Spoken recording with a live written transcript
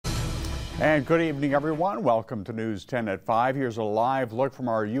And good evening, everyone. Welcome to News 10 at 5. Here's a live look from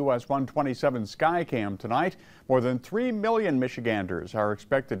our US 127 Skycam tonight. More than 3 million Michiganders are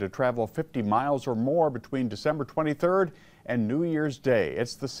expected to travel 50 miles or more between December 23rd and New Year's Day.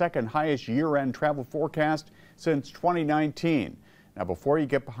 It's the second highest year-end travel forecast since 2019. Now, before you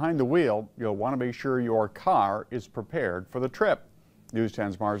get behind the wheel, you'll want to make sure your car is prepared for the trip. News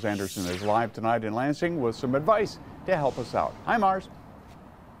 10's Mars Anderson is live tonight in Lansing with some advice to help us out. Hi, Mars.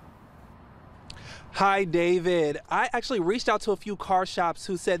 Hi, David. I actually reached out to a few car shops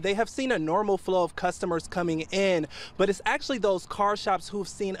who said they have seen a normal flow of customers coming in, but it's actually those car shops who've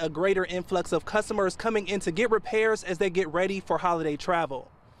seen a greater influx of customers coming in to get repairs as they get ready for holiday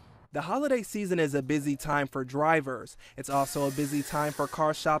travel. The holiday season is a busy time for drivers. It's also a busy time for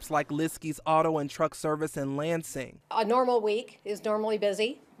car shops like Liskey's Auto and Truck Service in Lansing. A normal week is normally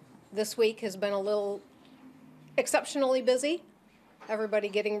busy. This week has been a little exceptionally busy. Everybody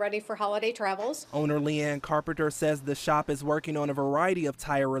getting ready for holiday travels. Owner LeeAnn Carpenter says the shop is working on a variety of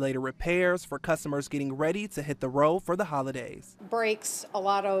tire-related repairs for customers getting ready to hit the road for the holidays. Brakes, a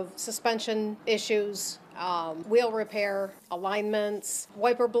lot of suspension issues, wheel repair, alignments,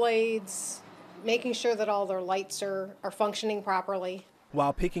 wiper blades, making sure that all their lights are functioning properly.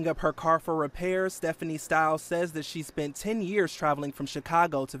 While picking up her car for repairs, Stephanie Stiles says that she spent 10 years traveling from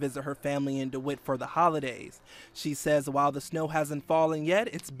Chicago to visit her family in DeWitt for the holidays. She says while the snow hasn't fallen yet,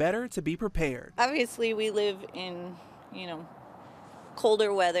 it's better to be prepared. Obviously, we live in,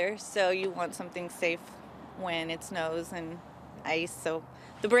 colder weather, so you want something safe when it snows and ice. So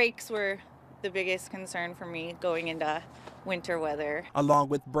the brakes were the biggest concern for me going into winter weather. Along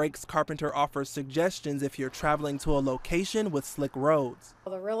with brakes, Carpenter offers suggestions if you're traveling to a location with slick roads.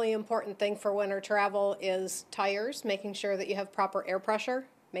 The really important thing for winter travel is tires, making sure that you have proper air pressure,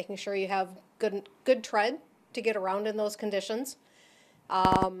 making sure you have good tread to get around in those conditions,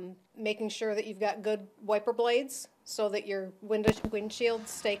 making sure that you've got good wiper blades so that your windshields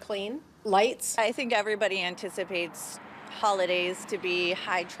stay clean. Lights. I think everybody anticipates holidays to be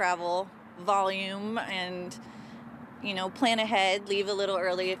high travel volume, and plan ahead, leave a little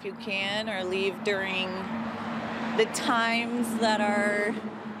early if you can, or leave during the times that are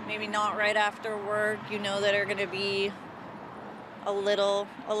maybe not right after work, that are going to be a little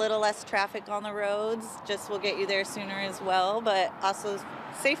less traffic on the roads. Just will get you there sooner as well, but also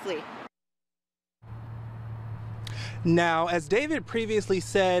safely. Now, as David previously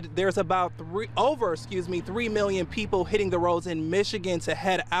said, there's about 3 million people hitting the roads in Michigan to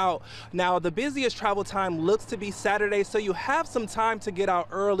head out. Now, the busiest travel time looks to be Saturday, so you have some time to get out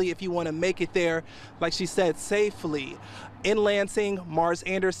early if you want to make it there, like she said, safely. In Lansing, Mars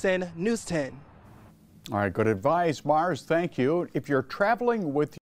Anderson, News 10. All right, good advice, Mars. Thank you. If you're traveling with